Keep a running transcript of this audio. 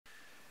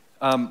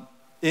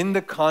In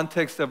the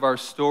context of our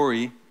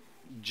story,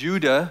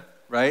 Judah,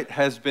 right,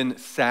 has been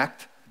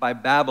sacked by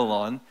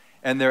Babylon,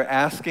 and they're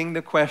asking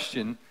the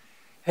question,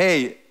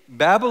 hey,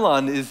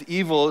 Babylon is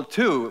evil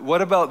too.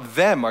 What about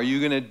them? Are you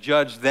going to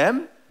judge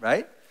them,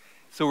 right?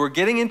 So we're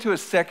getting into a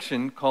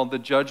section called the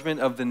judgment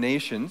of the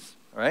nations,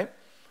 right?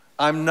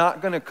 I'm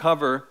not going to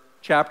cover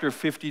chapter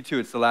 52.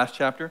 It's the last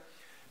chapter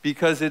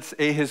because it's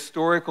a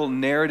historical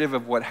narrative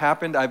of what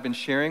happened. I've been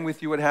sharing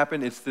with you what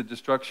happened. It's the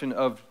destruction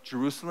of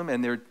Jerusalem,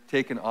 and they're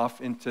taken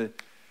off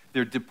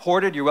they're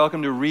deported. You're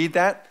welcome to read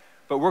that.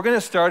 But we're going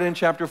to start in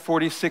chapter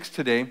 46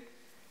 today.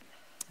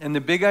 And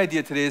the big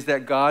idea today is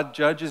that God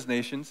judges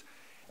nations,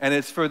 and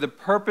it's for the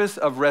purpose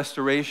of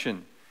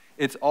restoration.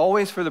 It's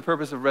always for the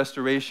purpose of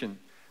restoration.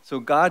 So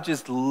God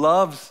just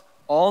loves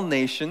all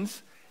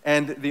nations,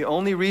 and the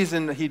only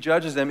reason he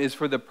judges them is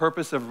for the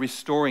purpose of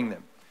restoring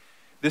them.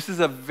 This is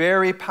a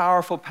very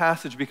powerful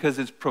passage because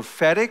it's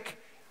prophetic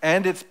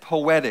and it's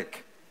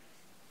poetic.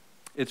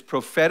 It's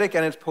prophetic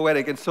and it's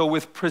poetic. And so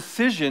with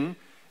precision,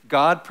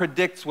 God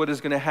predicts what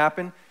is going to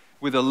happen.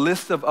 With a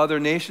list of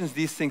other nations,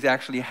 these things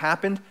actually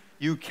happened.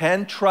 You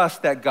can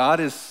trust that God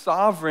is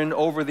sovereign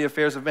over the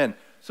affairs of men.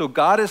 So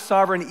God is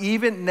sovereign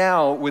even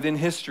now within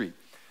history.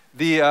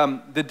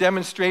 The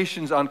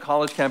demonstrations on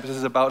college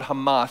campuses about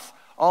Hamas,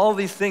 all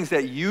these things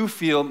that you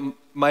feel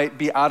might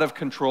be out of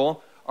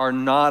control are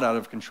not out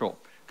of control.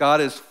 God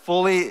is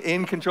fully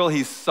in control.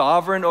 He's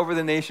sovereign over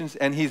the nations,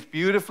 and he's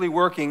beautifully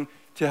working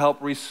to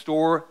help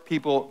restore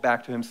people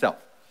back to himself.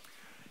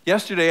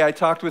 Yesterday, I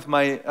talked with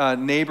my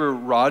neighbor,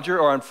 Roger,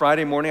 or on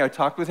Friday morning, I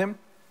talked with him,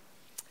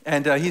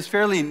 and he's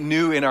fairly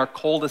new in our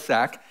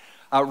cul-de-sac.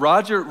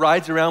 Roger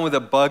rides around with a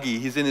buggy.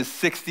 He's in his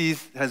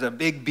 60s, has a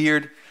big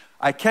beard.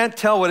 I can't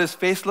tell what his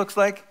face looks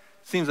like.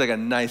 Seems like a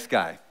nice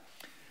guy.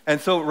 And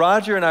so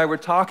Roger and I were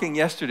talking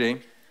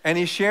yesterday, and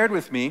he shared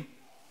with me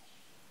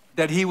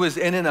that he was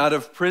in and out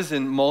of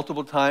prison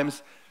multiple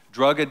times,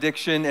 drug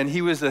addiction, and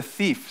he was a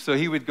thief. So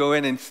he would go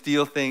in and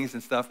steal things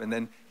and stuff, and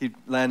then he'd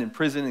land in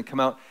prison and come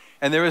out.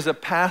 And there was a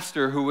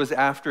pastor who was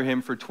after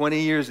him for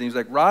 20 years, and he was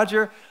like,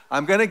 Roger,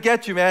 I'm going to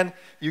get you, man.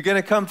 You're going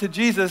to come to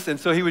Jesus. And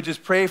so he would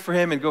just pray for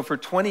him and go for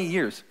 20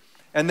 years.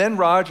 And then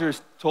Roger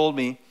told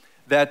me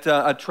that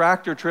a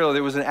tractor trailer,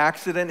 there was an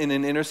accident in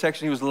an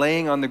intersection. He was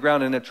laying on the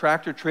ground, and a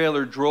tractor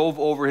trailer drove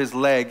over his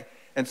leg,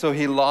 and so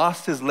he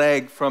lost his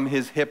leg from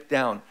his hip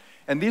down.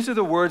 And these are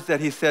the words that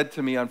he said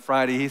to me on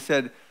Friday. He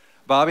said,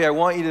 Bobby, I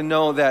want you to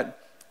know that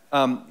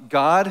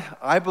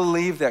I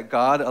believe that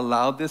God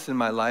allowed this in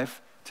my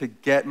life to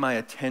get my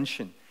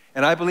attention.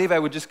 And I believe I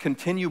would just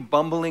continue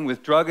bumbling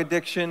with drug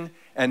addiction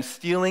and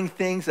stealing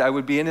things. I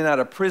would be in and out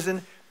of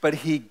prison, but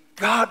he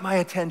got my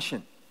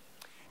attention.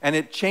 And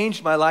it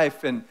changed my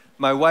life. And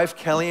my wife,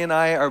 Kelly, and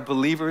I are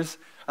believers.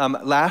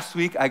 Last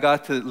week, I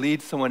got to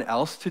lead someone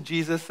else to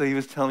Jesus, so he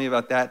was telling me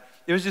about that.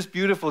 It was just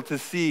beautiful to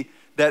see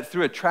that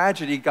through a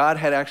tragedy, God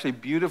had actually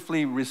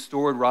beautifully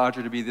restored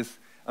Roger to be this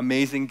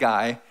amazing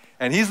guy.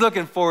 And he's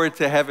looking forward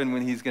to heaven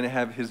when he's going to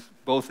have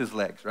both his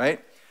legs,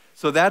 right?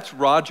 So that's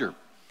Roger.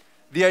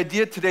 The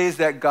idea today is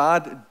that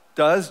God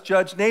does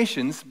judge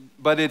nations,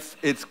 but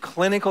it's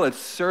clinical, it's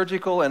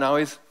surgical, and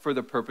always for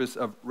the purpose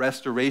of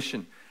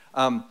restoration.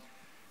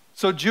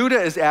 So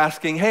Judah is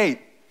asking,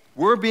 hey,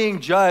 we're being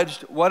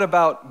judged. What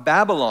about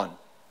Babylon?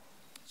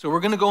 So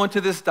we're going to go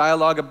into this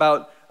dialogue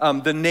about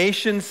the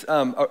nations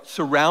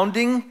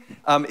surrounding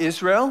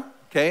Israel,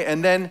 okay?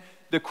 And then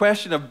the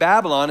question of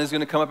Babylon is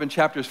going to come up in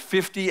chapters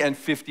 50 and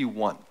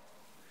 51.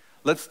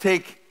 Let's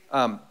take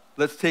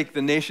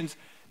the nations.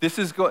 This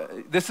is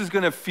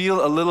going to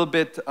feel a little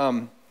bit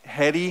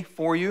heady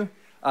for you.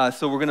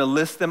 So we're going to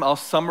list them. I'll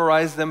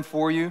summarize them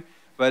for you.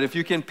 But if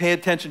you can pay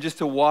attention just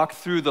to walk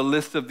through the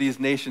list of these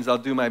nations, I'll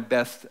do my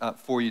best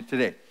for you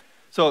today.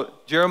 So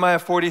Jeremiah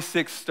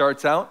 46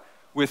 starts out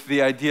with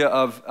the idea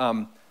of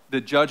the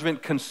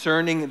judgment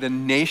concerning the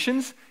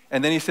nations.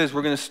 And then he says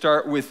we're going to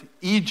start with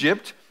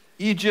Egypt.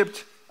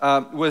 Egypt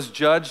was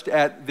judged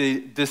at the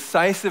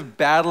decisive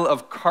battle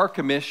of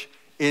Carchemish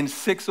in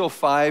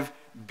 605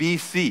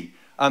 BC.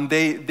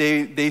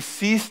 They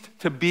ceased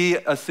to be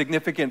a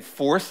significant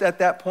force at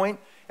that point,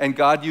 and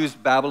God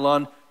used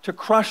Babylon to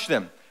crush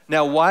them.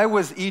 Now, why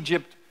was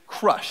Egypt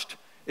crushed?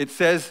 It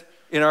says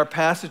in our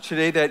passage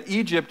today that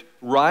Egypt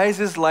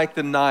rises like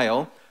the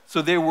Nile.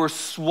 So they were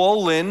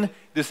swollen,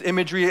 this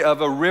imagery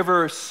of a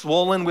river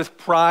swollen with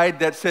pride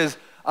that says,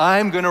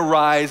 I'm going to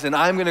rise and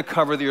I'm going to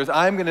cover the earth.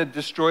 I'm going to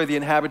destroy the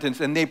inhabitants.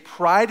 And they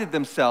prided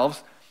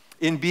themselves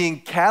in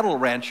being cattle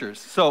ranchers.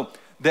 So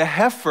the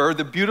heifer,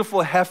 the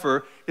beautiful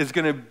heifer, is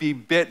going to be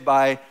bit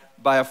by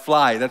a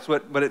fly. That's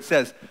what it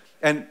says.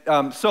 And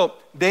so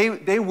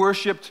they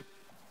worshipped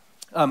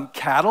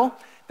cattle.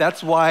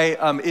 That's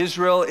why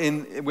Israel,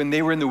 when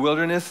they were in the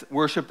wilderness,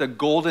 worshipped a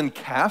golden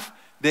calf.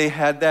 They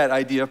had that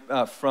idea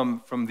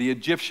from the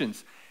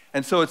Egyptians.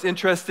 And so it's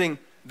interesting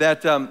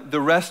that the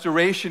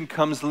restoration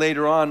comes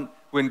later on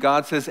when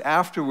God says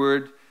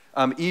afterward,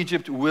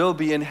 Egypt will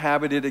be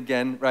inhabited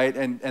again, right?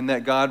 And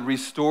that God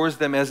restores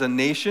them as a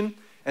nation.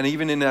 And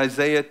even in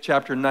Isaiah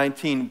chapter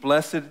 19,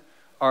 blessed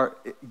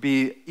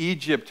be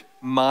Egypt,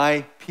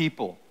 my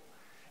people,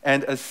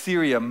 and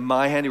Assyria,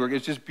 my handiwork.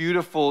 It's just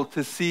beautiful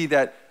to see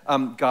that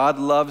God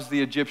loves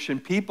the Egyptian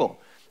people.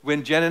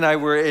 When Jen and I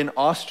were in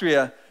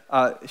Austria,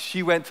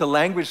 she went to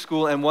language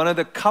school, and one of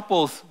the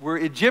couples were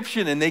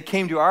Egyptian, and they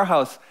came to our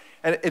house.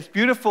 And it's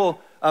beautiful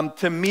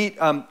to meet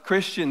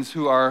Christians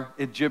who are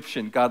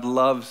Egyptian. God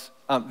loves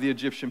the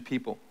Egyptian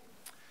people.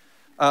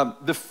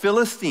 The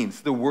Philistines,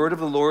 the word of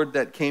the Lord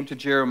that came to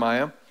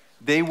Jeremiah,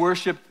 they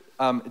worshiped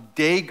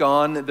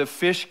Dagon, the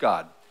fish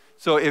god.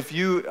 So if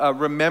you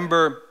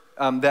remember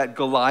that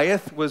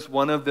Goliath was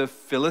one of the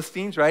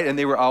Philistines, right? And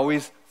they were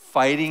always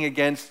fighting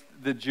against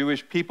the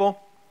Jewish people.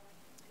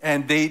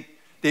 And they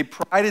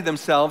prided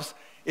themselves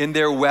in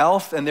their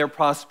wealth and their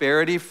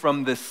prosperity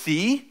from the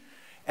sea.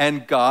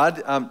 And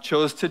God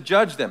chose to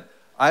judge them.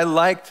 I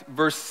liked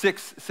verse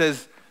 6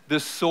 says, the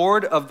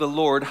sword of the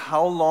Lord,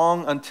 how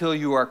long until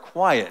you are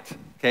quiet?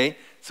 Okay,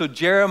 so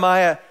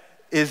Jeremiah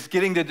is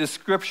getting the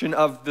description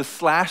of the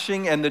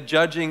slashing and the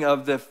judging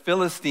of the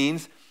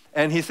Philistines.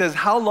 And he says,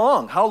 how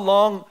long? How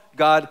long,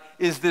 God,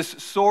 is this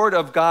sword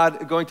of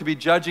God going to be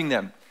judging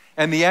them?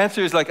 And the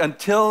answer is like,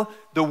 until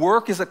the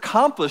work is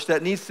accomplished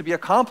that needs to be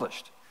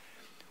accomplished.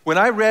 When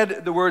I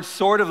read the word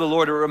sword of the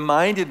Lord, it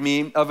reminded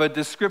me of a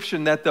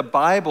description that the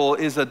Bible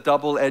is a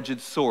double-edged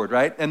sword,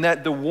 right? And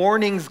that the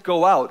warnings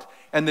go out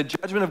and the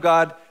judgment of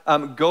God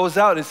goes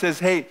out. It says,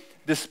 hey,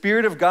 the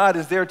Spirit of God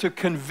is there to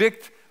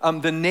convict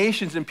the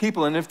nations and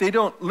people. And if they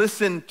don't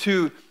listen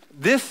to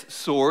this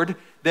sword,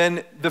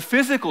 then the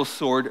physical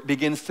sword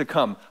begins to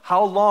come.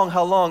 How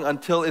long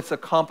until it's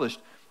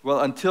accomplished? Well,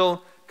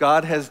 until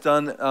God has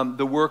done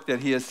the work that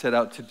he has set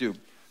out to do.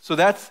 So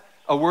that's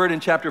a word in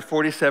chapter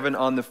 47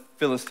 on the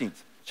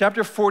Philistines.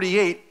 Chapter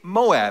 48,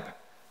 Moab.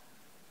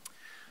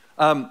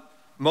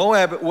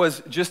 Moab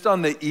was just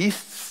on the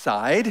east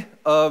side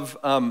of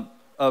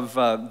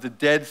the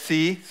Dead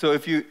Sea. So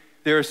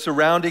there are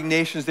surrounding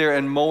nations there,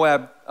 and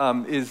Moab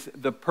is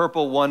the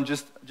purple one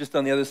just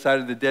on the other side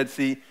of the Dead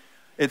Sea.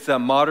 It's a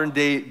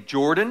modern-day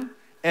Jordan.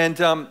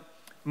 And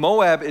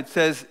Moab, it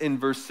says in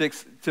verse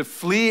 6, to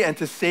flee and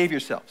to save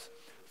yourselves.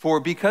 For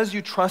because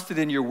you trusted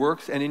in your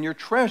works and in your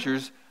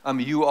treasures,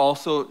 you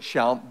also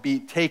shall be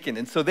taken.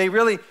 And so they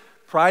really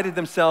prided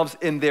themselves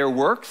in their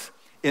works,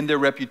 in their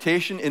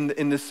reputation,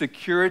 in the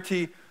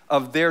security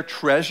of their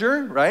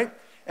treasure, right?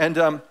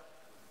 And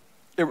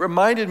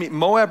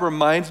Moab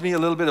reminds me a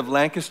little bit of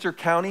Lancaster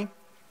County.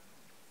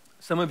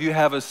 Some of you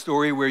have a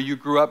story where you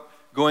grew up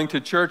going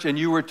to church and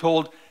you were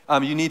told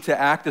you need to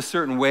act a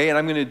certain way, and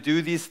I'm going to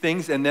do these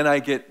things, and then I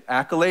get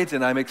accolades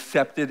and I'm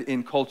accepted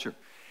in culture.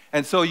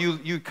 And so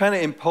you kind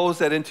of impose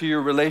that into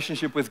your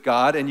relationship with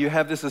God, and you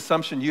have this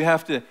assumption you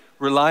have to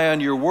rely on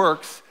your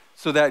works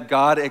so that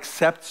God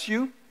accepts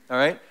you, all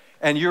right?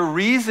 And your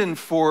reason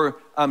for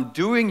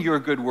doing your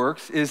good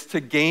works is to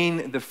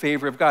gain the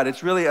favor of God.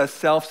 It's really a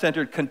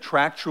self-centered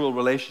contractual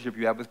relationship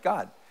you have with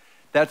God.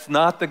 That's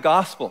not the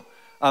gospel.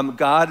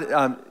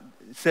 God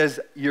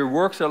says your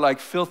works are like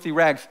filthy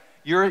rags.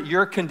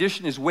 Your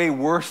condition is way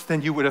worse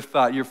than you would have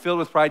thought. You're filled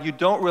with pride. You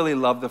don't really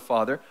love the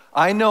Father.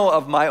 I know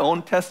of my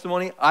own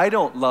testimony. I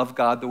don't love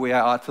God the way I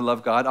ought to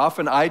love God.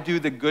 Often I do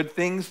the good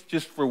things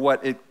just for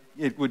what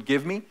it would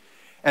give me.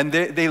 And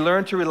they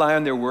learn to rely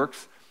on their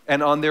works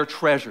and on their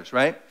treasures,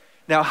 right?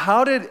 Now,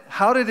 how did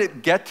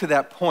it get to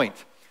that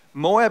point?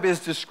 Moab is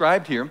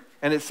described here,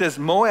 and it says,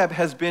 Moab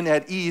has been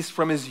at ease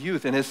from his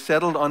youth and has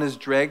settled on his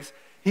dregs.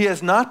 He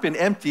has not been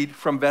emptied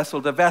from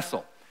vessel to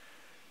vessel.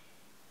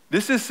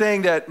 This is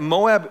saying that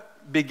Moab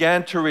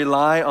began to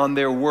rely on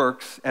their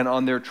works and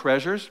on their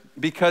treasures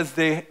because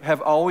they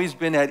have always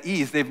been at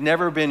ease. They've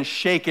never been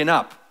shaken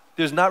up.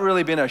 There's not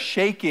really been a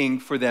shaking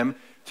for them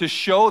to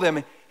show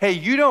them, hey,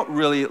 you don't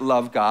really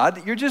love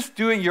God. You're just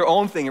doing your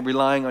own thing and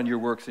relying on your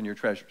works and your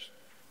treasures.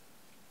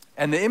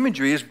 And the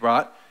imagery is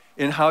brought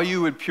in how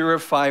you would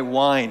purify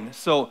wine.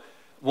 So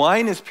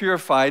wine is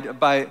purified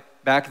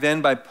back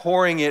then by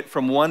pouring it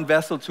from one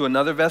vessel to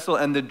another vessel,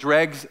 and the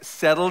dregs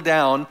settle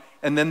down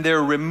and then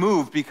they're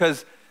removed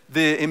because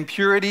the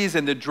impurities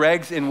and the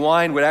dregs in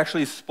wine would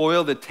actually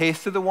spoil the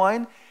taste of the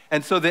wine.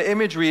 And so the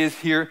imagery is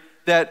here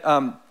that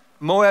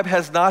Moab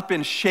has not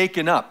been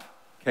shaken up.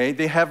 Okay,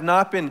 they have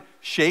not been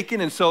shaken,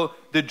 and so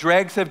the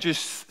dregs have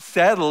just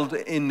settled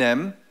in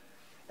them,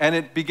 and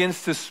it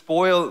begins to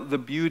spoil the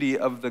beauty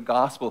of the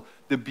gospel,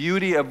 the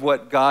beauty of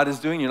what God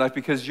is doing in your life,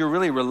 because you're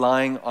really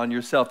relying on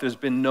yourself. There's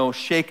been no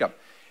shakeup.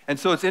 And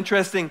so it's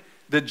interesting,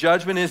 the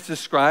judgment is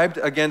described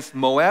against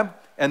Moab,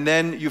 and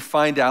then you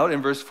find out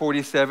in verse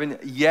 47,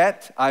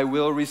 yet I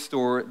will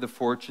restore the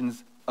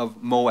fortunes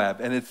of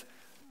Moab. And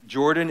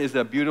Jordan is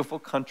a beautiful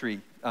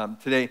country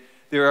today.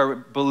 There are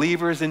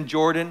believers in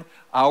Jordan.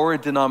 Our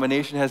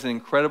denomination has an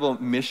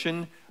incredible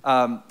mission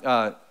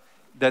that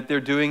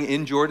they're doing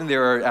in Jordan.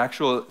 There are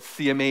actual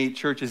CMA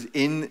churches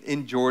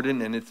in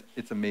Jordan, and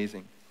it's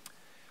amazing.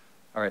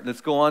 All right,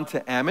 let's go on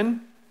to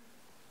Ammon.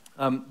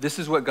 This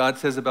is what God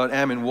says about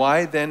Ammon.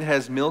 Why then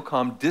has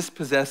Milcom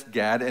dispossessed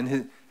Gad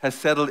and has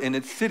settled in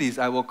its cities?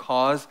 I will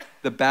cause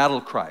the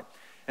battle cry.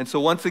 And so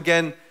once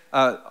again,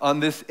 On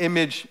this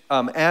image,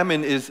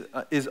 Ammon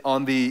is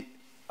on the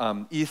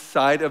east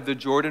side of the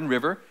Jordan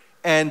River.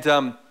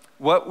 And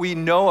what we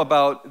know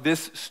about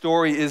this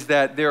story is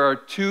that there are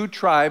two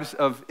tribes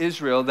of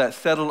Israel that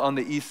settled on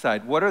the east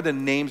side. What are the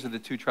names of the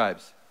two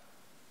tribes?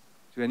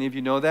 Do any of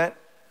you know that?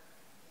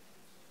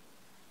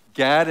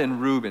 Gad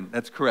and Reuben.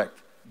 That's correct.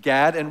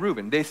 Gad and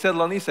Reuben. They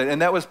settled on the east side.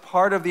 And that was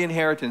part of the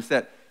inheritance,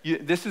 that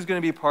this is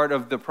going to be part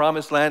of the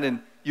promised land,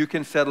 and you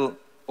can settle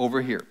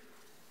over here.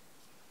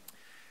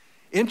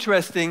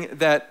 Interesting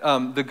that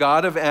the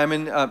god of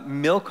Ammon,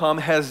 Milcom,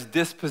 has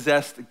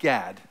dispossessed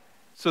Gad.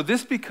 So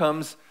this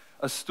becomes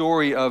a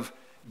story of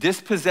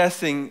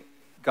dispossessing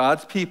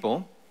God's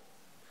people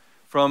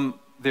from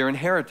their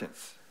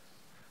inheritance.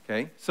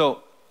 Okay?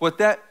 So what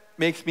that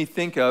makes me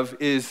think of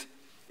is,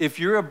 if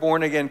you're a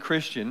born-again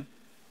Christian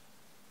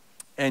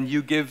and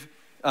you give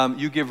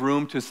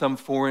room to some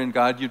foreign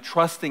god, you're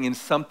trusting in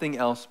something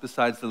else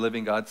besides the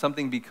living God.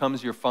 Something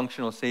becomes your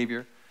functional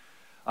savior.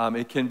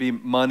 It can be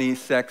money,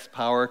 sex,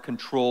 power,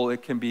 control.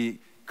 It can be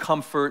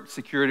comfort,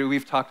 security.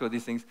 We've talked about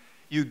these things.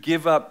 You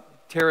give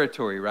up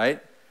territory,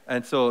 right?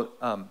 And so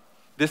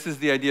this is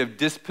the idea of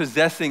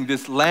dispossessing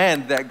this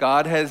land that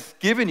God has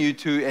given you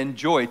to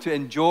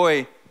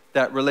enjoy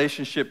that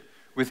relationship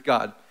with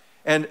God.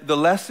 And the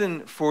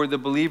lesson for the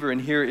believer in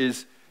here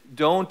is,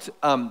 don't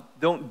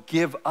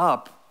give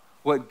up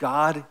what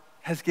God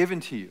has given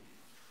to you.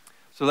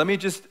 So let me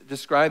just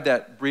describe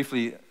that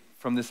briefly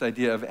from this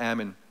idea of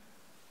Ammon.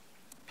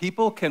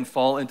 People can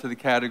fall into the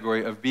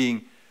category of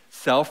being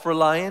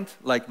self-reliant,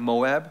 like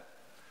Moab,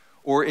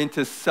 or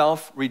into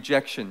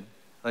self-rejection,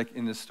 like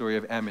in the story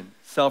of Ammon.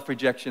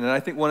 Self-rejection. And I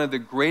think one of the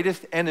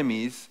greatest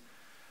enemies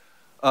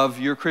of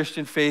your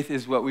Christian faith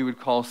is what we would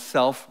call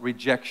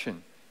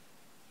self-rejection.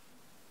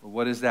 Well,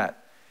 what is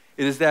that?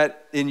 It is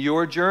that in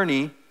your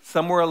journey,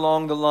 somewhere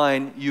along the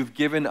line, you've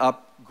given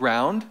up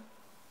ground,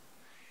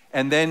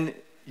 and then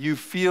you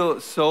feel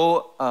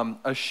so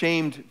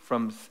ashamed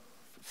from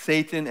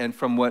Satan and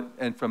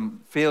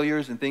from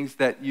failures and things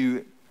that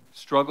you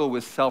struggle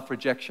with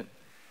self-rejection.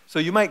 So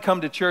you might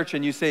come to church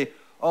and you say,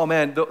 oh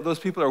man, those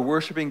people are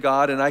worshiping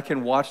God and I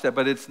can watch that,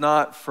 but it's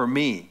not for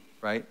me,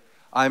 right?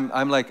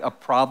 I'm like a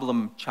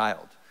problem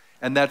child.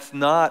 And that's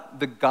not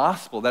the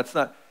gospel. That's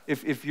not,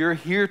 if you're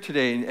here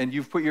today and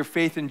you've put your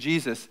faith in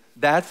Jesus,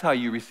 that's how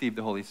you receive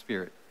the Holy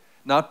Spirit.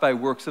 Not by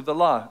works of the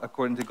law,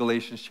 according to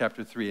Galatians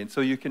chapter 3. And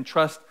so you can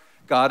trust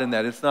God in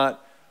that. It's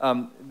not,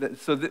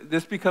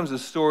 this becomes a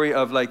story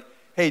of like,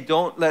 hey,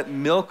 don't let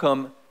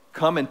Milcom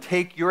come and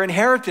take your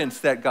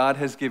inheritance that God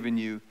has given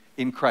you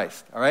in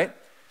Christ, all right?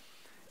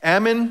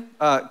 Ammon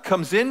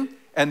comes in,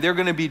 and they're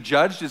going to be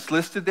judged. It's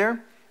listed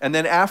there. And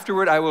then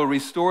afterward, I will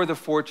restore the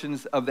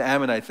fortunes of the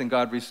Ammonites, and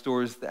God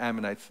restores the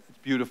Ammonites. It's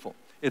beautiful.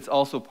 It's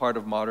also part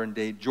of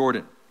modern-day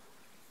Jordan.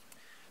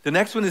 The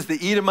next one is the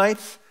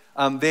Edomites.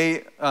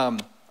 They are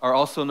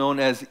also known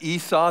as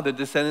Esau, the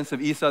descendants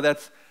of Esau.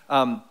 That's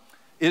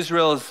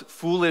Israel's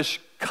foolish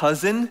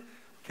cousin,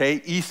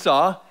 okay,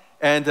 Esau,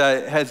 and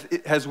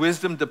has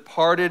wisdom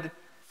departed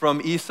from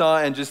Esau,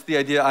 and just the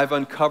idea, I've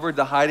uncovered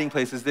the hiding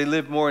places. They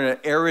lived more in an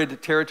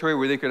arid territory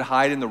where they could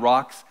hide in the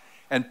rocks,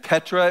 and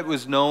Petra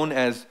was known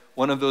as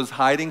one of those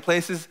hiding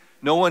places.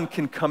 No one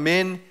can come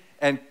in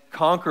and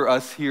conquer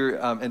us here,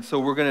 and so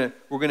we're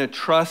gonna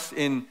trust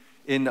in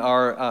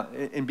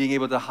being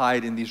able to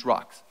hide in these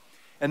rocks.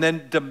 And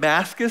then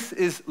Damascus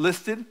is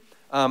listed,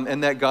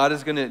 and that God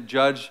is going to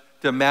judge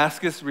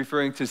Damascus,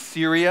 referring to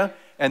Syria,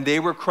 and they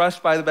were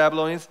crushed by the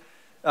Babylonians.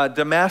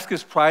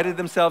 Damascus prided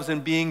themselves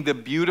in being the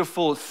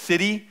beautiful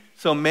city,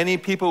 so many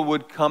people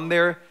would come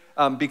there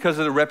because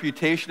of the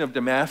reputation of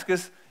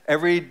Damascus,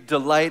 every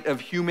delight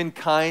of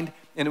humankind,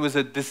 and it was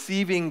a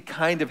deceiving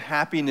kind of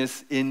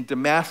happiness in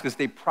Damascus.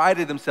 They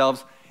prided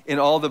themselves in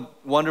all the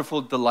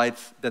wonderful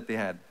delights that they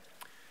had.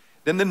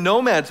 Then the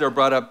nomads are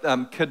brought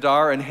up,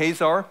 Kedar and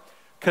Hazor.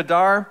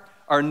 Kedar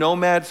are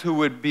nomads who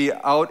would be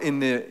out in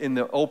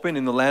the open,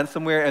 in the land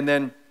somewhere, and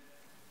then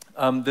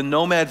the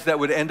nomads that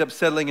would end up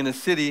settling in a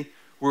city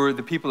were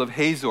the people of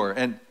Hazor,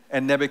 and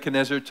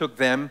Nebuchadnezzar took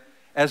them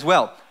as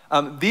well.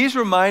 These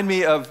remind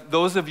me of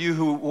those of you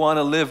who want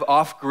to live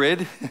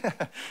off-grid.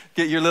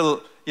 Get your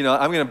little,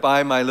 I'm going to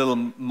buy my little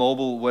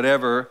mobile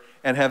whatever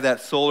and have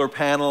that solar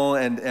panel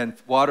and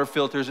water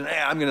filters, and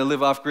I'm going to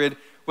live off-grid.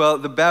 Well,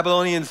 the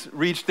Babylonians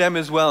reached them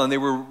as well, and they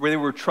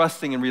were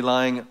trusting and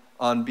relying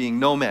on being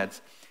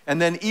nomads.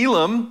 And then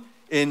Elam,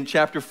 in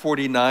chapter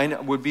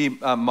 49, would be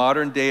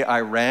modern-day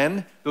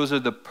Iran. Those are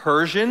the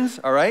Persians,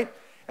 all right?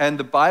 And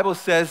the Bible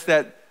says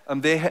that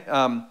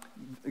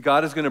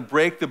God is going to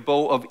break the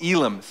bow of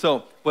Elam.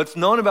 So what's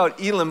known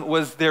about Elam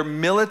was their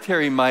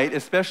military might,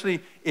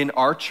 especially in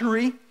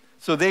archery.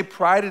 So they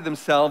prided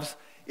themselves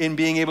in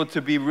being able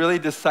to be really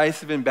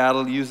decisive in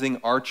battle using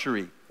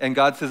archery. And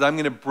God says, I'm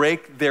going to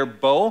break their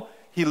bow.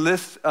 He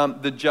lists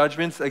the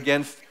judgments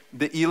against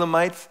the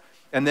Elamites.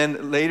 And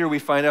then later we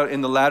find out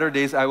in the latter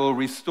days, I will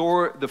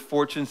restore the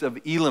fortunes of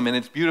Elam. And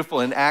it's beautiful.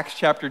 In Acts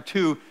chapter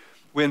 2,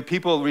 when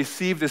people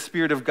receive the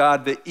Spirit of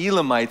God, the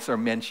Elamites are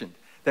mentioned.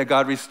 that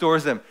God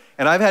restores them.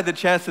 And I've had the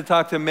chance to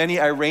talk to many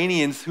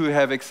Iranians who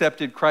have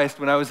accepted Christ.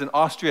 When I was in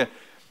Austria,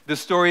 the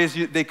story is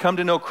they come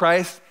to know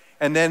Christ,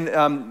 and then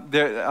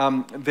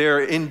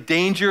they're in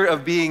danger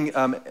of being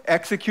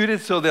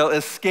executed, so they'll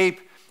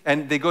escape,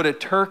 and they go to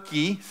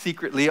Turkey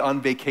secretly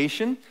on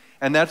vacation,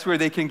 and that's where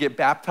they can get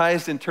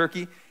baptized in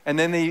Turkey, and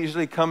then they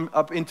usually come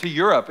up into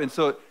Europe. And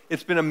so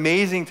it's been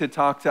amazing to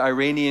talk to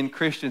Iranian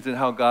Christians and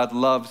how God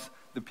loves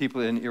the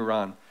people in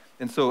Iran.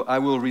 And so I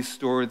will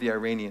restore the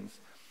Iranians.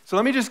 So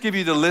let me just give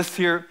you the list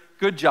here.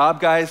 Good job,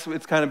 guys.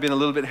 It's kind of been a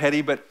little bit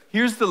heady, but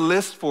here's the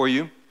list for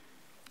you.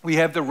 We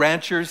have the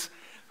ranchers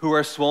who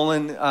are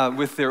swollen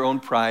with their own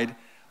pride,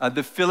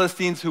 the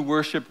Philistines who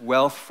worship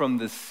wealth from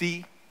the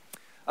sea,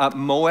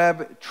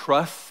 Moab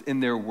trusts in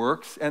their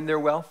works and their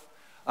wealth,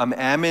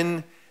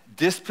 Ammon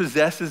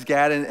dispossesses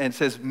Gad and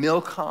says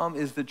Milcom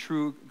is the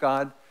true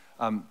God,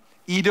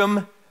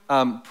 Edom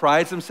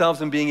prides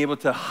themselves in being able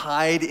to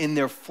hide in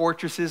their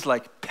fortresses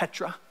like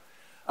Petra,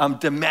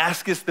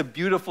 Damascus, the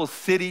beautiful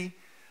city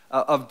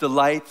of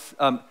delights,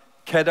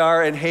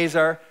 Kedar and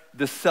Hazar,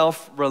 the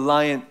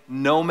self-reliant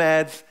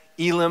nomads,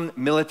 Elam,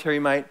 military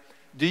might.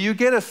 Do you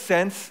get a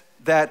sense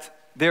that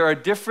there are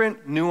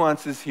different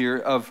nuances here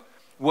of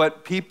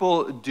what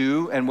people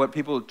do and what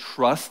people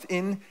trust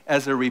in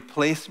as a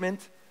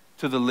replacement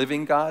to the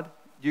living God?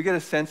 Do you get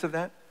a sense of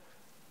that?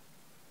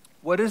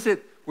 What is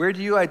it? Where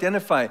do you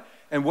identify?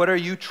 And what are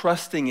you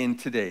trusting in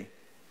today?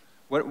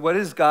 What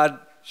is God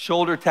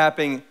shoulder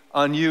tapping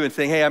on you and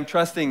saying, hey, I'm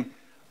trusting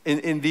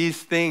in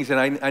these things, and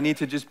I need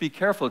to just be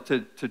careful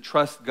to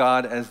trust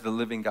God as the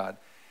living God.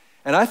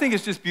 And I think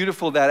it's just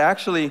beautiful that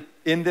actually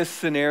in this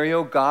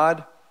scenario,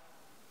 God,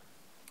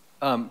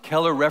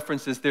 Keller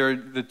references there are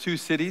the two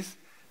cities,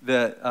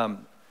 the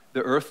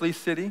earthly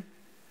city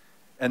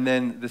and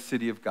then the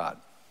city of God.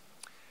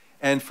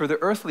 And for the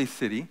earthly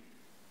city,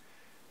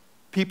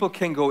 people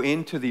can go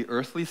into the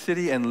earthly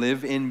city and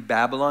live in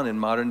Babylon, in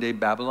modern day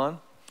Babylon,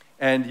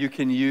 and you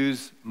can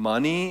use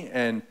money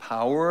and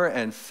power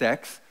and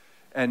sex,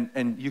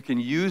 and you can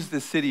use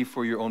the city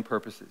for your own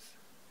purposes.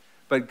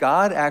 But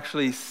God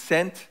actually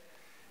sent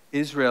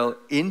Israel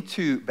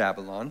into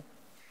Babylon,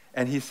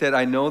 and he said,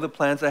 I know the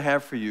plans I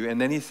have for you. And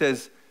then he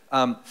says,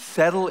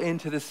 settle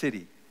into the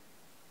city.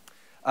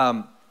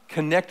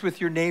 Connect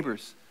with your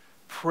neighbors.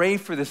 Pray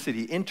for the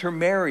city.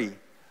 Intermarry.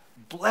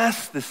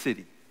 Bless the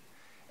city.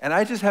 And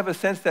I just have a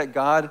sense that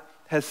God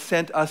has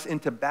sent us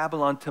into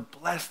Babylon to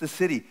bless the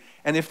city.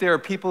 And if there are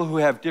people who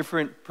have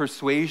different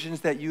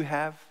persuasions that you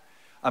have,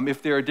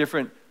 if there are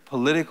different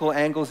political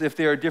angles, if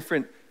there are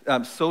different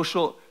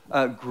social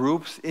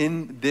groups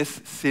in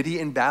this city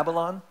in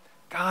Babylon,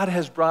 God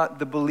has brought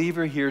the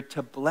believer here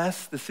to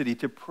bless the city,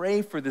 to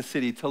pray for the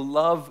city, to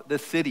love the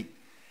city.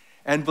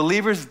 And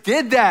believers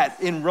did that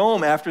in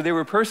Rome after they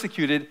were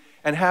persecuted,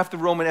 and half the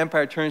Roman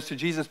Empire turns to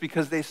Jesus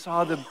because they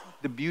saw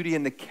the beauty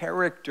and the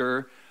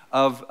character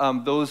of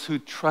those who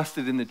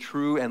trusted in the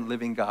true and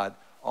living God.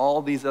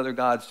 All these other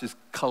gods just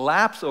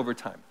collapse over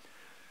time.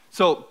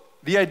 So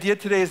the idea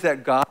today is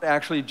that God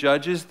actually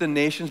judges the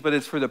nations, but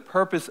it's for the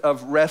purpose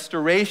of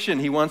restoration.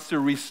 He wants to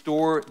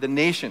restore the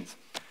nations.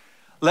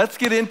 Let's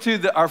get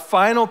into our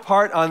final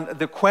part on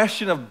the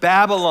question of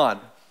Babylon.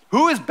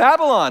 Who is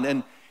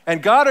Babylon?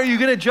 And God, are you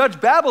going to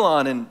judge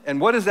Babylon? And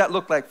what does that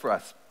look like for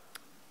us?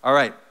 All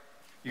right.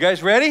 You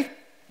guys ready?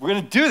 We're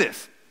going to do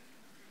this.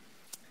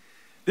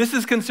 This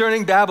is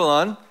concerning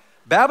Babylon.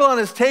 Babylon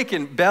is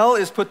taken. Bel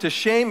is put to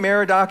shame.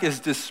 Merodach is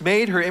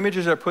dismayed. Her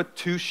images are put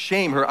to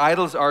shame. Her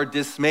idols are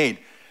dismayed.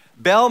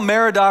 Bel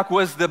Merodach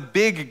was the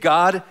big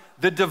god,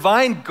 the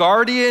divine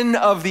guardian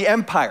of the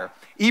empire.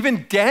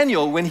 Even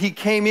Daniel, when he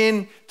came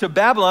in to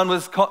Babylon,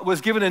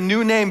 was given a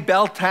new name,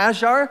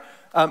 Belteshazzar.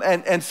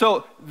 And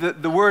so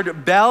the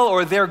word Bel,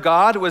 or their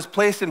god, was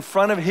placed in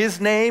front of his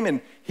name,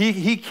 and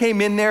he came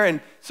in there.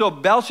 And so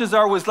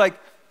Belshazzar was like,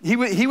 he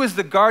was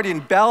the guardian.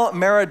 Bel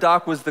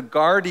Merodach was the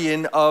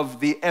guardian of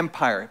the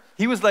empire.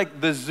 He was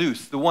like the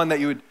Zeus, the one that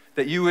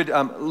you would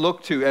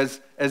look to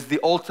as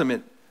the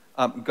ultimate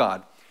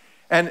god.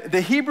 And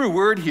the Hebrew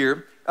word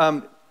here,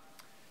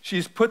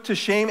 she's put to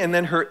shame, and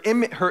then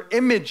her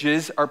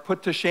images are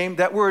put to shame.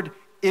 That word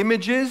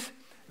images,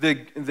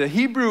 the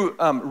Hebrew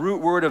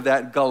root word of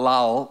that,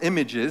 galal,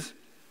 images,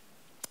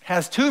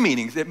 has two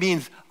meanings. It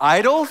means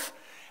idols,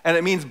 and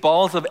it means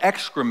balls of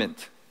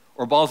excrement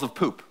or balls of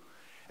poop.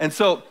 And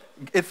so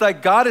it's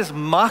like God is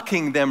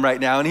mocking them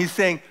right now, and he's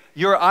saying,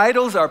 your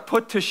idols are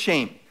put to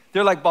shame.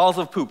 They're like balls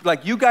of poop.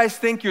 Like, you guys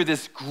think you're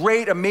this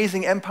great,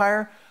 amazing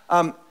empire.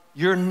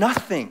 You're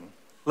nothing.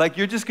 Like,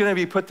 you're just going to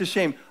be put to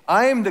shame.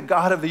 I am the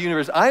God of the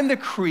universe. I'm the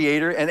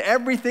creator, and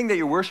everything that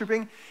you're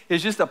worshiping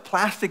is just a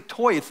plastic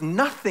toy. It's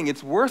nothing.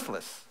 It's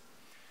worthless.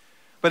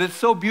 But it's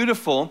so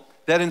beautiful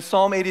that in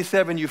Psalm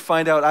 87, you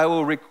find out, I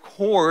will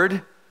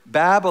record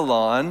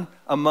Babylon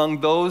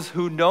among those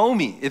who know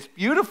me. It's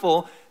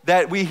beautiful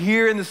that we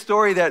hear in the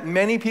story that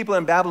many people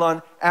in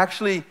Babylon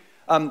actually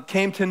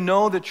came to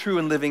know the true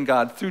and living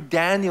God through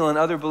Daniel and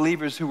other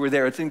believers who were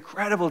there. It's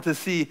incredible to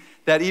see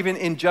that even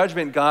in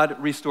judgment,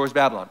 God restores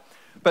Babylon.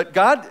 But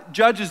God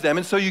judges them,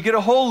 and so you get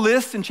a whole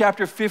list in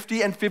chapter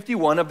 50 and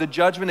 51 of the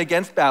judgment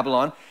against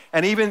Babylon.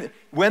 And even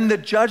when the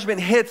judgment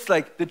hits,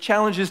 like the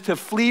challenge is to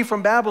flee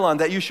from Babylon,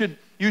 that you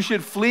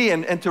should flee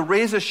and to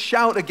raise a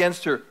shout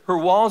against her. Her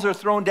walls are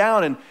thrown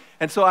down.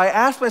 And so I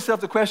asked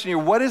myself the question here,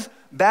 what is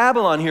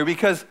Babylon here?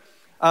 Because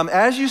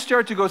as you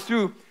start to go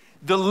through,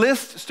 the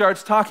list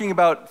starts talking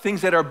about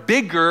things that are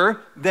bigger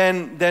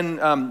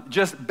than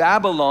just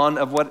Babylon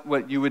of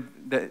what you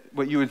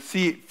would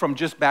see from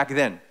just back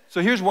then. So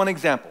here's one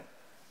example.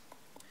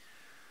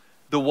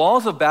 The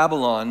walls of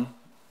Babylon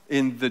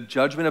in the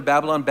judgment of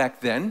Babylon back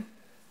then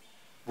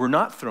were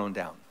not thrown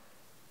down.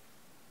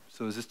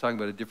 So is this talking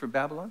about a different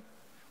Babylon?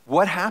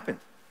 What happened?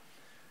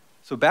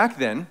 So back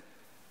then,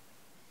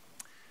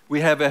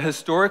 we have a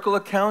historical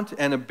account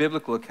and a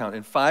biblical account.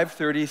 In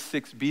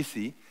 536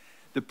 BC,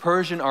 the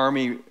Persian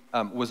army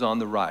was on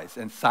the rise,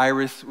 and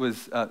Cyrus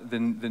was the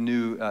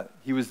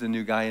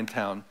new guy in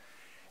town.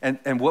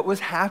 And what was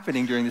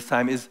happening during this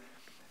time is,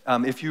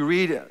 if you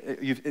read,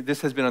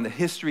 this has been on the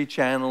History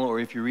Channel, or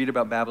if you read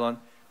about Babylon,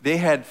 they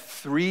had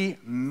 3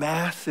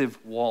 massive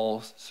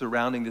walls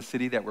surrounding the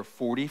city that were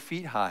 40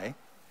 feet high,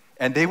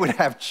 and they would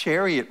have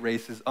chariot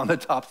races on the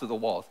tops of the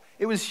walls.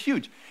 It was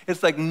huge.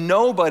 It's like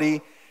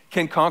nobody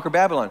can conquer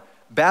Babylon.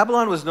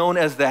 Babylon was known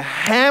as the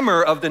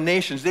hammer of the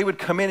nations. They would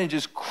come in and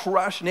just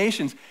crush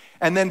nations,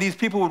 and then these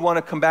people would want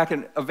to come back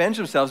and avenge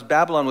themselves.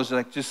 Babylon was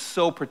like just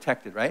so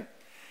protected, right?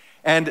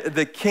 And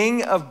the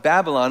king of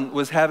Babylon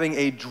was having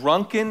a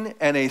drunken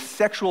and a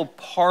sexual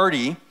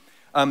party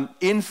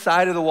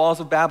inside of the walls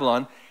of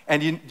Babylon.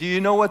 And do you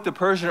know what the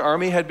Persian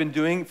army had been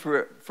doing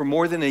for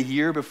more than a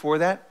year before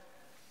that?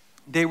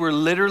 They were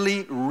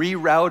literally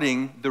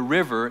rerouting the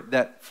river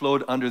that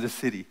flowed under the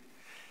city.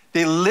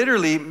 They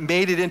literally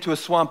made it into a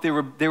swamp. They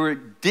were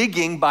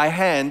digging by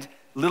hand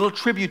little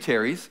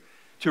tributaries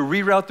to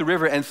reroute the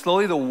river, and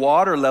slowly the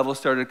water level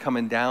started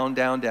coming down,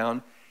 down,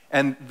 down.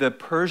 And the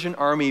Persian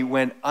army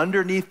went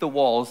underneath the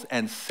walls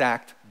and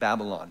sacked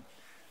Babylon.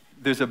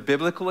 There's a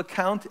biblical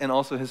account and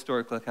also a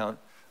historical account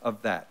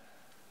of that.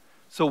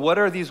 So what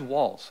are these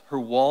walls? Her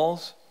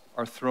walls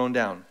are thrown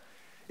down.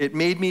 It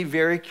made me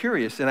very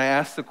curious, and I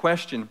asked the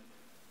question,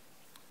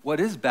 what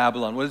is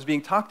Babylon? What is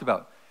being talked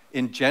about?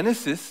 In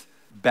Genesis,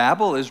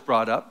 Babel is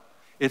brought up.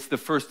 It's the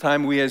first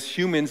time we as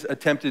humans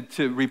attempted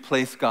to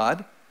replace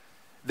God.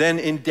 Then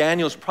in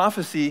Daniel's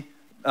prophecy,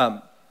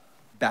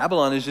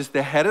 Babylon is just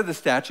the head of the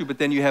statue, but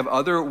then you have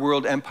other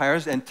world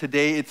empires, and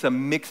today it's a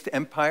mixed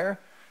empire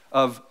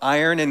of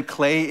iron and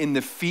clay in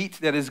the feet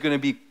that is going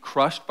to be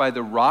crushed by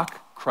the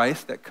rock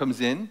Christ that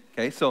comes in.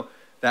 Okay, so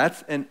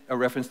that's a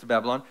reference to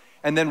Babylon.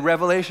 And then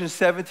Revelation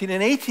 17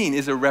 and 18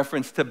 is a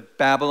reference to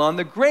Babylon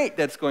the Great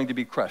that's going to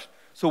be crushed.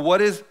 So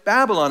what is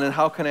Babylon, and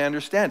how can I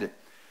understand it?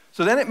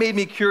 So then it made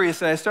me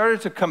curious, and I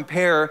started to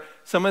compare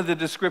some of the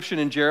description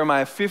in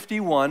Jeremiah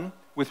 51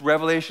 with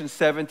Revelation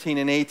 17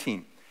 and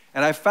 18.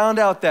 And I found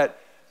out that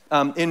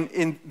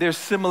there's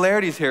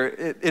similarities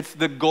here. It's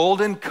the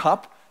golden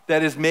cup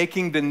that is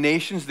making the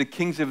nations, the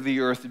kings of the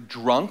earth,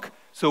 drunk.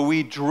 So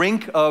we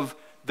drink of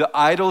the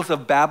idols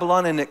of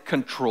Babylon, and it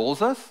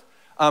controls us.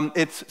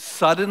 It's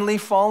suddenly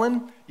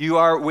fallen.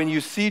 When you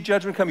see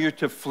judgment come, you're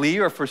to flee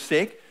or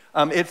forsake.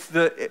 It's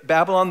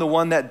Babylon, the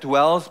one that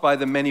dwells by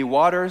the many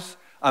waters.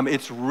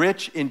 It's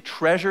rich in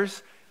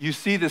treasures. You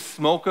see the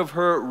smoke of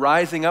her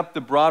rising up.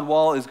 The broad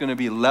wall is going to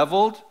be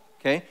leveled.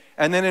 Okay,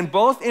 and then in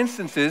both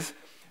instances,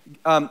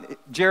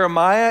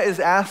 Jeremiah is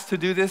asked to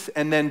do this,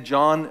 and then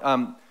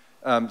John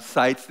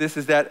cites this,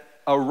 is that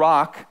a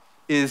rock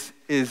is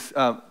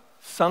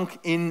sunk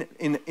in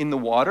the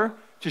water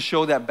to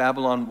show that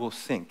Babylon will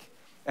sink.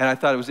 And I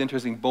thought it was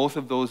interesting. Both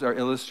of those are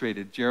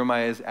illustrated.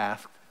 Jeremiah is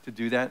asked to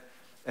do that,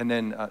 and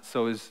then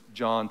so is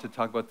John to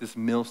talk about this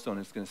millstone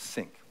is going to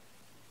sink.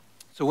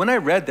 So when I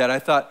read that, I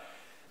thought,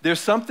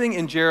 there's something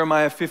in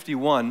Jeremiah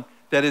 51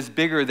 that is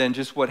bigger than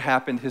just what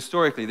happened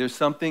historically. There's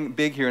something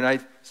big here. And I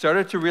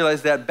started to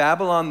realize that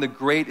Babylon the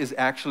Great is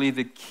actually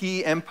the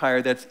key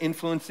empire that's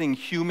influencing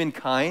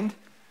humankind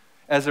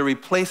as a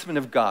replacement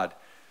of God.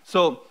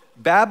 So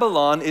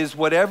Babylon is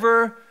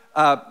whatever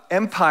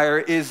empire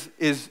is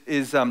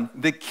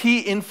the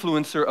key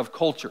influencer of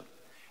culture.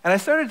 And I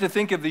started to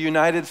think of the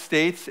United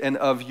States and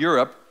of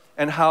Europe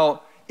and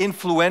how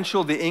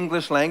influential the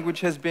English language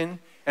has been,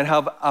 and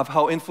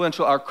how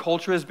influential our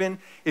culture has been.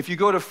 If you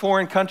go to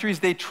foreign countries,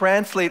 they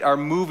translate our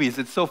movies.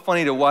 It's so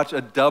funny to watch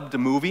a dubbed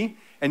movie,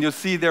 and you'll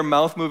see their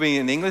mouth moving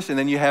in English, and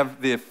then you have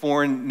the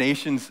foreign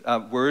nations'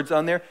 words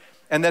on there,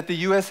 and that the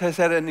U.S. has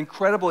had an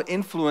incredible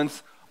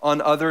influence on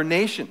other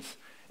nations,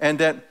 and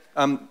that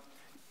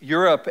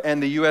Europe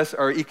and the U.S.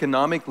 are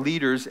economic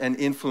leaders and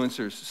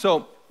influencers.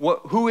 So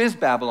who is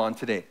Babylon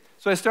today?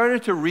 So I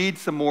started to read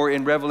some more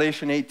in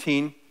Revelation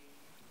 18,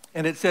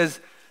 and it says,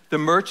 the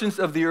merchants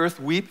of the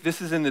earth weep.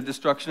 This is in the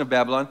destruction of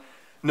Babylon.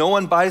 No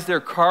one buys their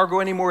cargo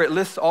anymore. It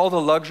lists all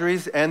the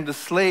luxuries and the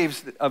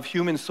slaves of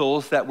human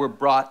souls that were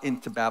brought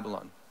into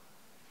Babylon.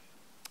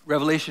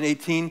 Revelation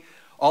 18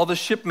 All the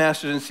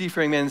shipmasters and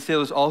seafaring men and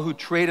sailors, all who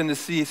trade in the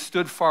sea,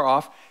 stood far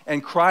off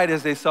and cried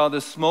as they saw the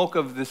smoke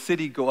of the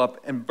city go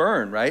up and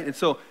burn, right? And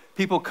so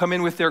people come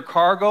in with their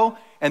cargo,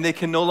 and they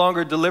can no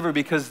longer deliver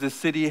because the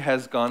city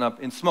has gone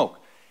up in smoke.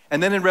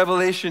 And then in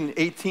Revelation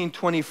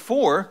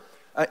 18:24,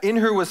 in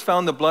her was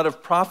found the blood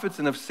of prophets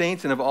and of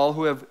saints and of all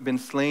who have been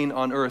slain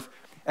on earth.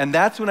 And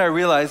that's when I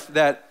realized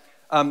that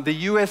the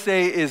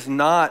USA is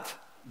not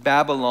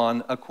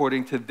Babylon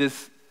according to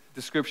this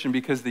description,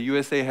 because the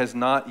USA has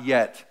not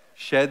yet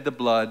shed the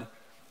blood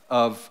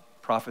of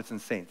prophets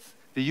and saints.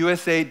 The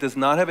USA does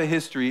not have a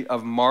history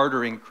of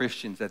martyring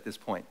Christians at this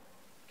point,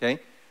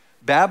 okay?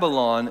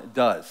 Babylon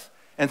does.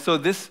 And so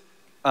this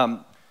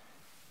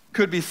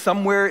could be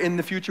somewhere in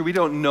the future. We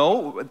don't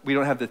know. We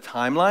don't have the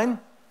timeline.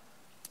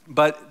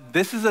 But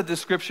this is a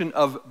description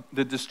of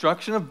the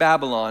destruction of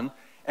Babylon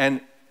and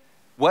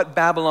what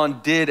Babylon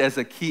did as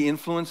a key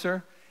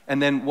influencer,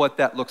 and then what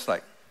that looks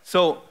like.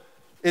 So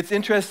it's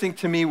interesting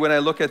to me when I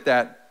look at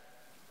that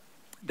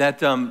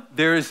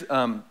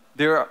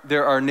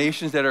there are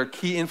nations that are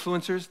key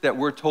influencers that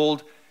we're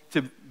told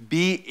to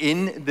be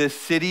in the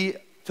city,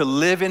 to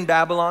live in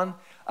Babylon,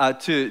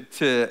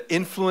 to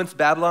influence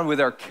Babylon with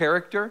our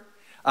character,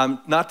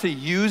 not to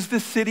use the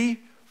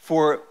city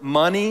for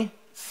money,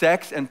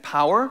 sex, and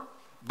power,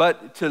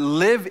 but to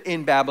live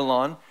in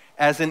Babylon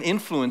as an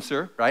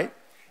influencer, right?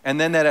 And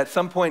then that at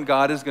some point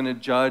God is going to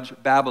judge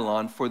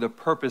Babylon for the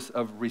purpose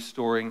of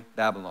restoring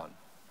Babylon.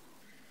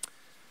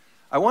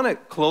 I want to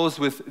close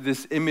with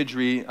this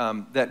imagery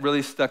that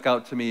really stuck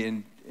out to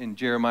me in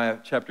Jeremiah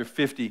chapter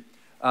 50.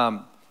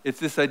 It's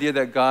this idea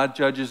that God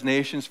judges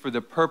nations for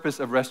the purpose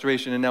of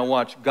restoration. And now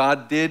watch,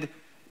 God did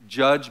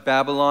judge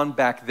Babylon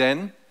back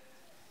then,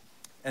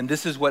 and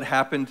this is what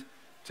happened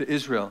to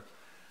Israel.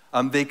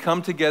 They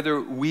come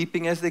together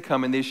weeping as they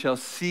come, and they shall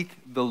seek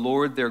the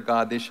Lord their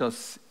God. They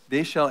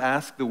shall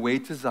ask the way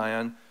to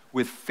Zion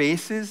with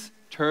faces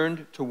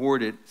turned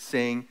toward it,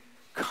 saying,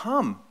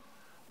 "Come,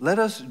 let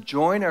us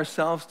join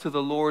ourselves to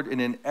the Lord in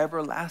an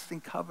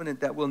everlasting covenant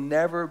that will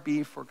never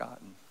be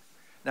forgotten."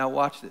 Now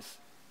watch this.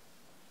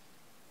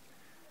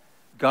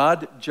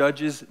 God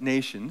judges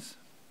nations,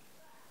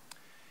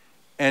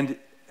 and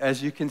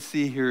as you can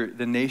see here,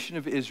 the nation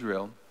of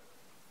Israel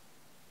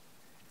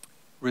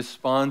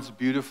responds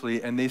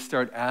beautifully, and they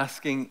start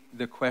asking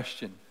the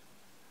question,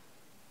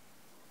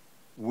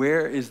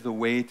 where is the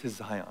way to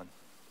Zion?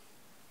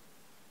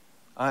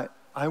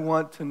 I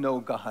want to know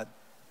God.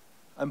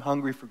 I'm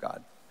hungry for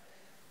God.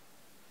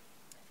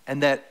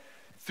 And that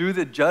through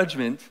the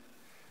judgment,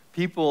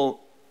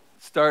 people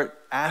start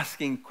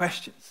asking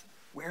questions.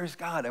 Where is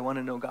God? I want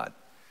to know God.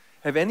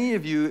 Have any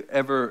of you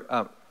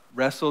ever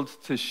wrestled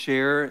to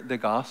share the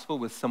gospel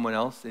with someone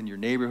else in your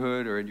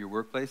neighborhood or in your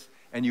workplace,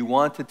 and you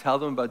want to tell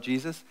them about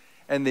Jesus,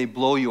 and they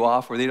blow you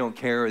off, or they don't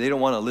care, or they don't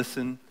want to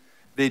listen,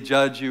 they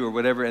judge you or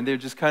whatever, and they're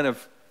just kind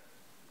of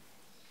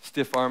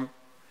stiff-armed?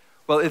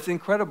 Well, it's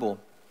incredible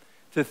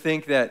to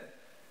think that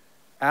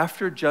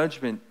after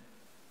judgment,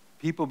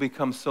 people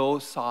become so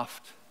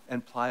soft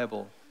and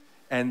pliable,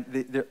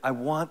 and I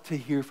want to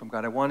hear from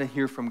God. I want to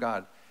hear from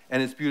God,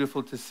 and it's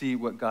beautiful to see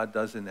what God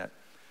does in that.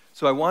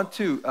 So I want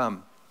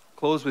to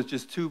close with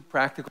just two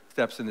practical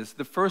steps in this.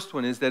 The first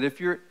one is that if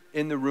you're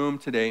in the room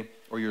today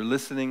or you're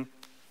listening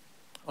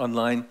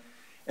online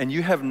and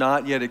you have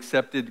not yet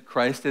accepted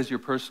Christ as your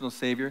personal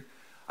Savior,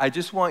 I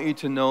just want you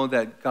to know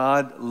that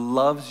God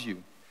loves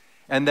you,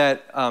 and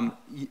that,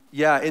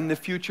 in the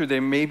future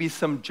there may be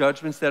some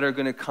judgments that are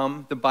going to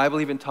come. The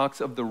Bible even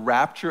talks of the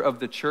rapture of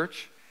the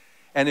church.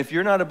 And if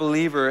you're not a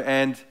believer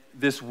and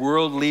this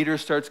world leader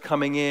starts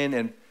coming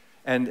in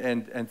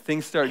and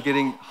things start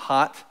getting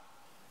hot,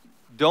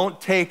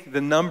 don't take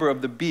the number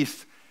of the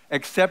beast.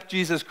 Accept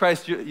Jesus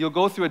Christ. You'll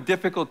go through a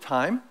difficult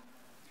time,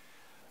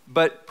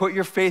 but put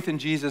your faith in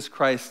Jesus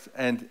Christ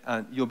and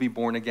you'll be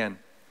born again.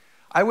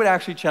 I would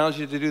actually challenge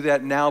you to do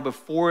that now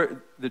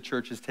before the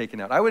church is taken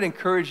out. I would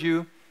encourage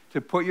you to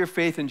put your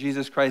faith in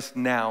Jesus Christ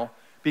now,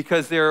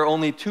 because there are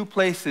only two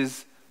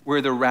places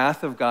where the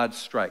wrath of God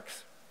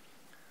strikes: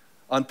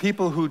 on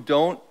people who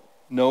don't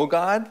know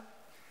God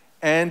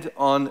and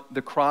on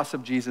the cross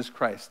of Jesus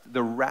Christ.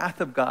 The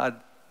wrath of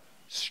God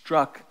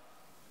struck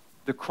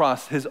the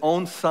cross, his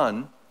own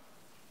son,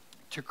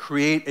 to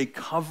create a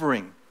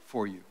covering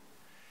for you.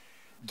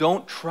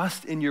 Don't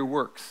trust in your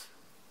works.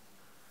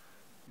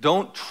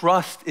 Don't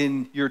trust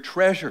in your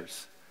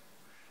treasures.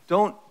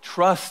 Don't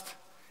trust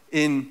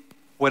in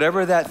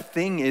whatever that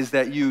thing is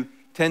that you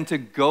tend to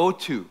go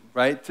to,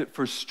 right,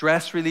 for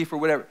stress relief or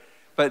whatever,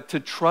 but to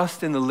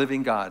trust in the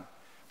living God.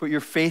 Put your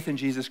faith in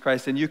Jesus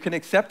Christ, and you can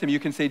accept him. You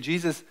can say,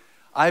 Jesus,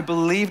 I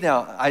believe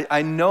now.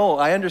 I know,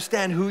 I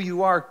understand who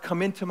you are.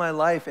 Come into my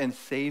life and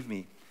save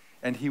me.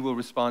 And he will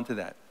respond to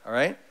that, all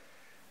right?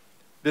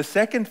 The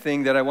second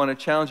thing that I want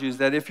to challenge you is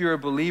that if you're a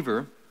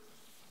believer,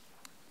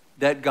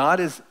 that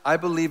I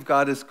believe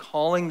God is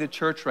calling the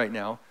church right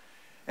now,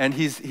 and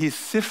he's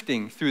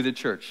sifting through the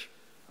church,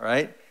 all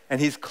right? And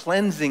he's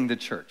cleansing the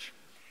church.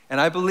 And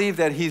I believe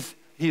that he's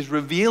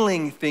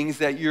revealing things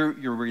that you're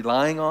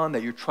relying on,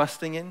 that you're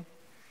trusting in.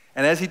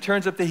 And as he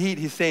turns up the heat,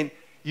 he's saying,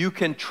 you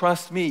can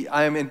trust me.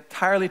 I am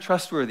entirely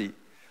trustworthy.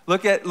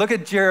 Look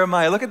at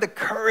Jeremiah. Look at the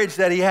courage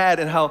that he had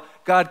and how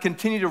God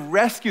continued to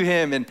rescue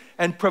him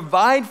and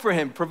provide for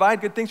him,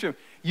 provide good things for him.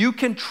 You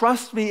can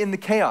trust me in the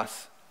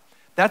chaos.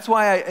 That's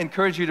why I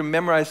encourage you to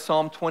memorize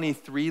Psalm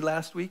 23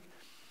 last week,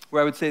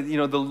 where I would say,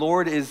 the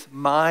Lord is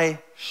my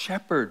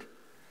shepherd.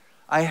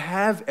 I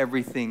have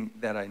everything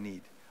that I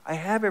need. I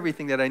have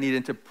everything that I need,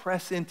 and to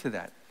press into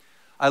that.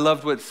 I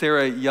loved what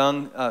Sarah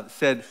Young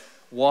said,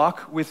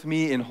 walk with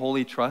me in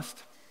holy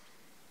trust,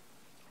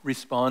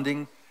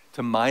 responding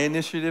to my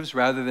initiatives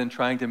rather than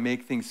trying to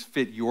make things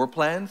fit your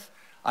plans.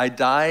 I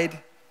died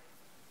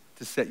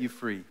to set you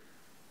free.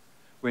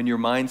 When your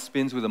mind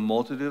spins with a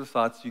multitude of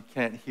thoughts, you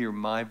can't hear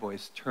my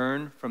voice.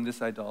 Turn from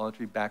this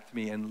idolatry back to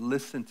me and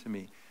listen to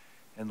me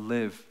and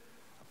live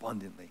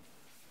abundantly.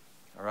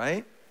 All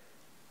right?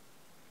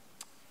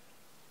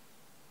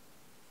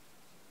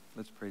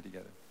 Let's pray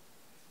together.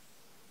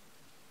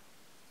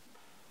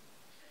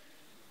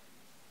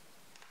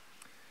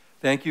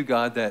 Thank you,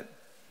 God, that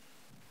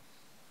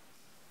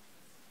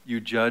you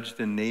judge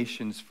the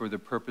nations for the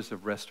purpose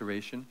of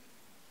restoration.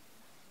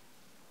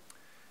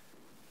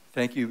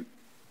 Thank you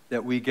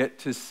that we get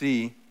to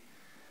see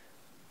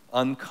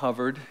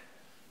uncovered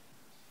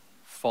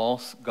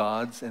false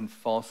gods and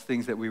false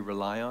things that we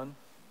rely on.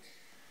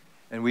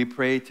 And we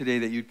pray today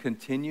that you'd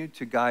continue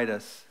to guide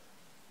us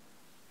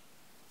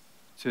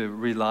to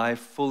rely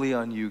fully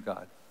on you,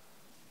 God,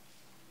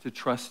 to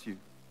trust you.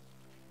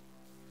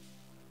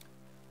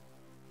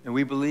 And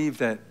we believe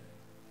that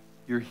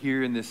you're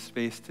here in this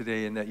space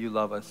today and that you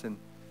love us. And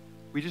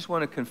we just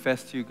want to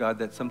confess to you, God,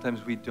 that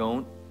sometimes we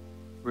don't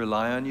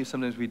rely on you.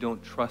 Sometimes we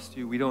don't trust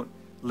you. We don't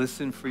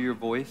listen for your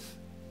voice.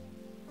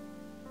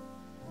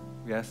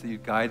 We ask that you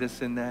guide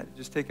us in that.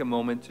 Just take a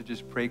moment to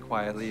just pray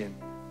quietly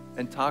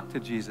and talk to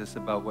Jesus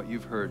about what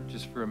you've heard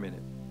just for a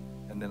minute,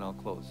 and then I'll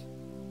close.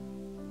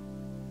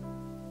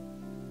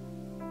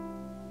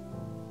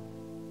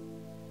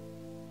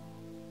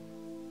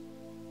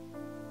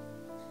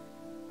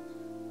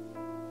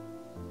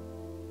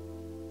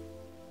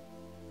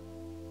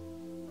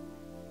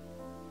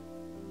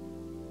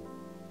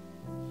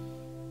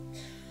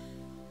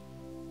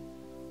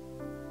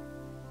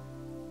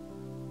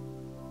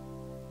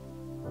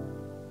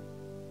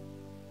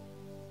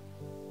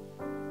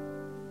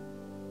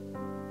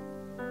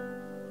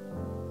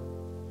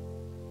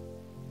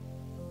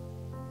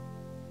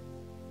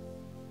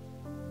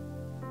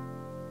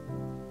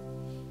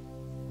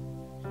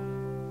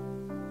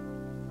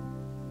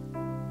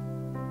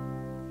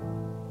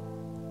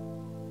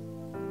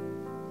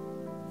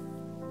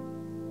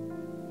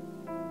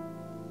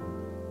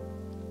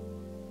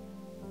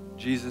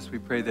 Jesus, we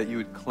pray that you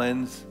would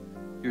cleanse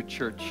your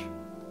church,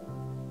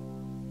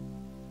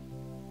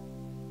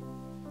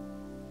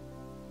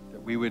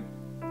 that we would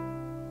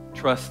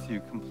trust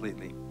you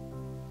completely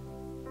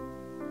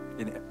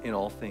in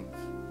all things.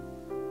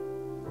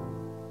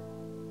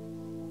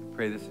 We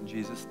pray this in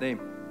Jesus' name.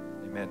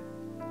 Amen.